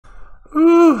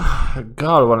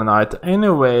God, what a night.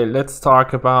 Anyway, let's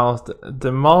talk about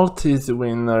the Maltese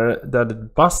winner,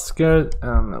 that Busker,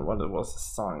 and what was the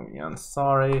song again?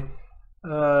 Sorry.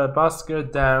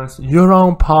 Busker Dance Your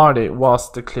Own Party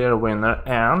was the clear winner,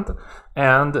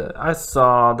 and I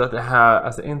saw that they had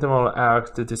as an interval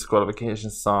act the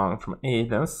disqualification song from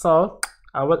Aiden, so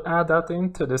I would add that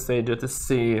into the stage to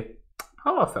see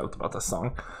how I felt about the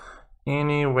song.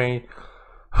 Anyway,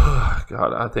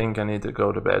 God, I think I need to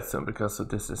go to bed soon because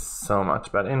this is so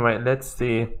much. But anyway, let's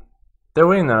see the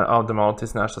winner of the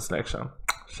Maltese national selection,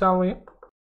 shall we?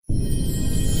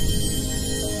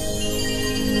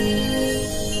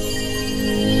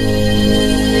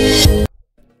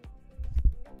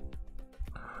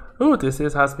 Oh,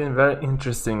 has been a very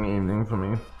interesting evening for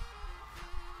me.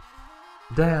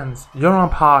 Dance Your Own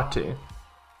Party.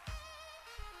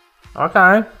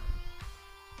 Okay.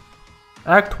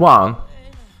 Act 1.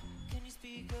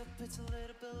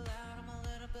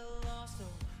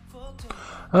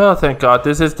 Oh, thank God,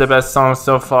 this is the best song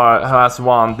so far who has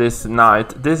won this night.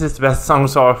 This is the best song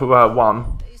so far who have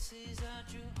won.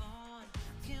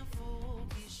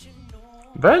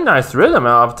 Very nice rhythm,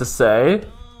 I have to say.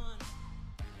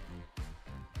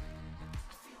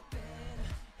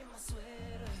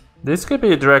 This could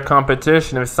be a direct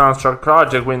competition if Soundstruck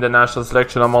Project win the national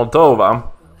selection of Moldova.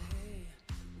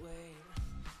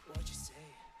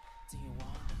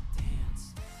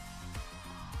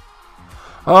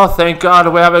 Oh, thank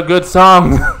God, we have a good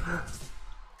song.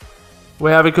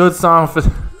 We have a good song for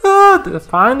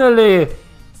finally.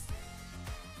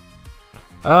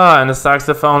 Oh, and the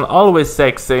saxophone, always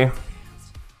sexy.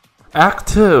 Act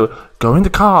 2, go in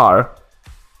the car.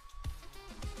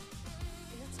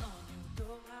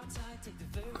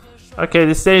 Okay,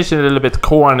 the stage is a little bit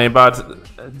corny, but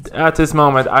at this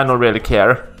moment I don't really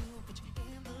care.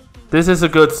 This is a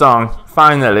good song,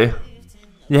 finally.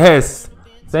 Yes,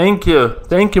 thank you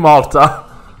Malta.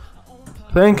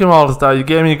 Thank you Malta, you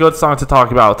gave me a good song to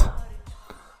talk about.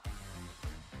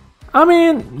 I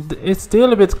mean, it's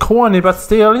still a bit corny, but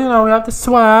still, you know, we have the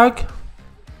swag.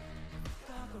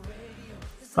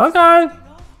 Okay.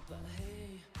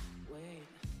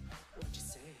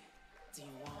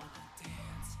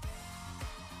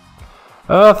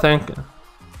 Oh, thank you.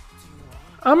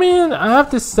 I mean, I have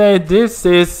to say this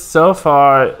is so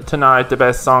far tonight the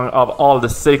best song of all the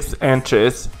 6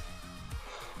 entries.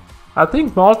 I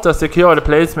think Malta secured a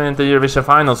placement in the Eurovision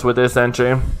finals with this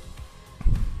entry.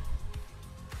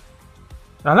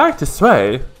 I like the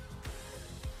sway.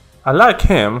 I like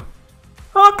him.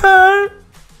 Okay.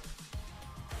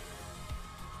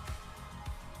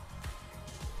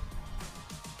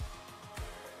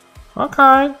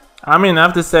 Okay. I mean, I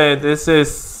have to say, this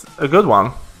is a good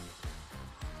one.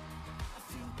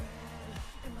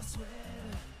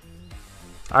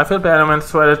 I feel better when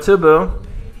sweater too, boo.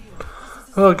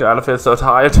 Oh God, I feel so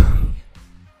tired.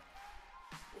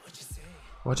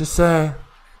 What'd you say?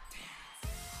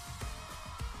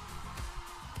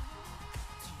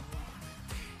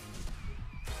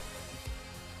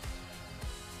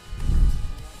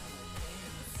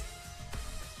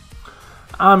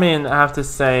 I mean, I have to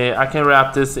say, I can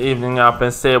wrap this evening up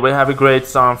and say we have a great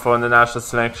song for the national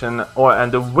selection,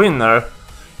 and the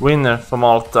winner for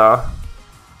Malta.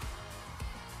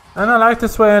 And I like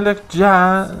this way, the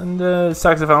jazz and the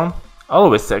saxophone,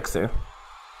 always sexy.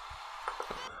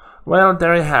 Well,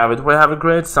 there you have it. We have a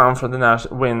great song for the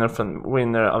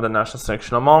winner of the national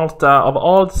selection of Malta. Of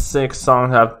all the 6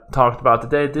 songs I've talked about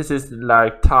today, this is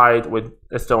like tied with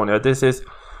Estonia. This is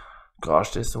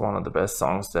one of the best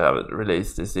songs they have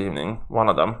released this evening. One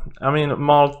of them. I mean,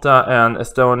 Malta and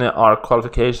Estonia are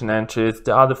qualification entries.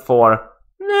 The other 4,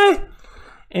 meh.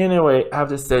 Anyway, I have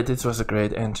to say this was a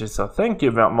great entry. So thank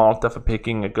you, Malta, for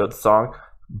picking a good song.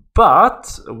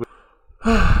 But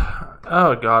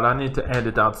oh God, I need to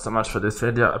edit out so much for this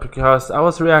video because I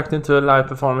was reacting to a live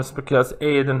performance because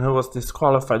Aiden, who was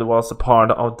disqualified, was a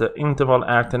part of the interval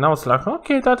act, and I was like,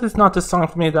 okay, that is not the song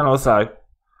for me. Then I was like,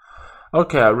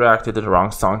 okay, I reacted to the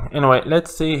wrong song. Anyway,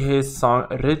 let's see his song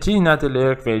Regina the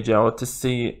lyric video to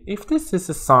see if this is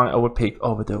a song I would pick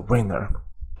over the winner.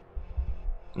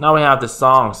 Now we have the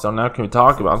song, so now can we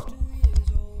talk about?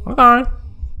 Okay.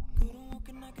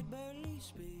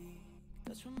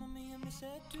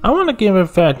 I want to give it a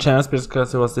fair chance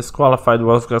because it was disqualified,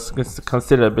 was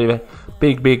considered a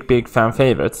big fan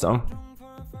favorite, so.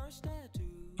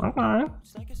 Okay.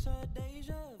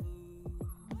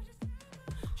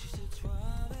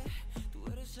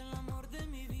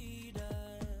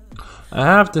 I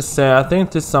have to say, I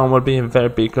think this song will be a very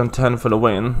big contender for the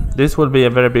win. This will be a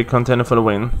very big contender for the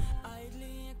win.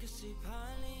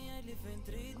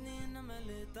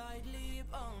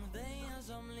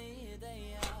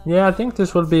 Yeah, I think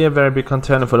this will be a very big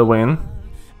contender for the win.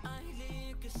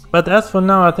 But as for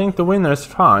now, I think the winner is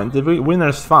fine. The winner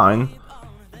is fine.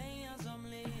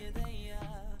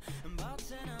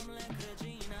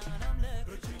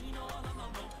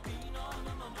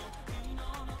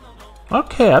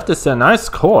 Okay, I have to say, nice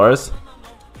chorus.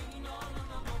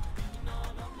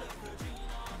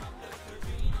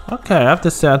 Okay, I have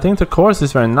to say, I think the chorus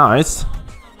is very nice.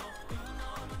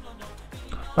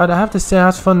 But I have to say,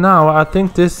 as for now, I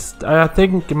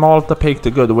think Malta picked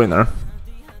a good winner.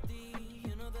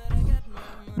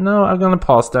 No, I'm gonna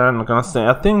pause there and I'm gonna say,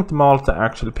 I think Malta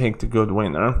actually picked a good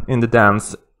winner in the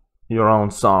Dance Your Own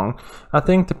Song. I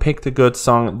think they picked a good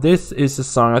song. This is a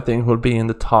song I think will be in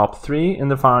the top 3 in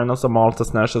the finals of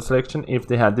Malta's national selection if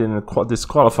they didn't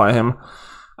disqualify him.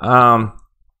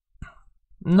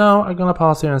 No, I'm gonna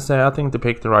pause here and say I think they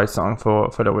picked the right song for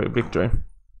the victory.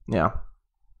 Yeah.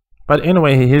 But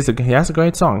anyway, he has a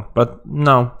great song. But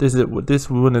no, this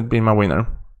wouldn't be my winner.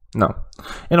 No.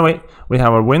 Anyway, we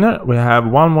have a winner. We have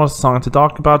one more song to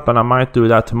talk about, but I might do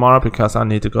that tomorrow because I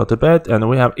need to go to bed. And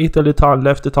we have Italy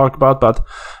left to talk about, but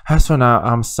as for now,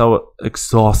 I'm so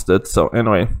exhausted. So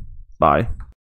anyway, bye.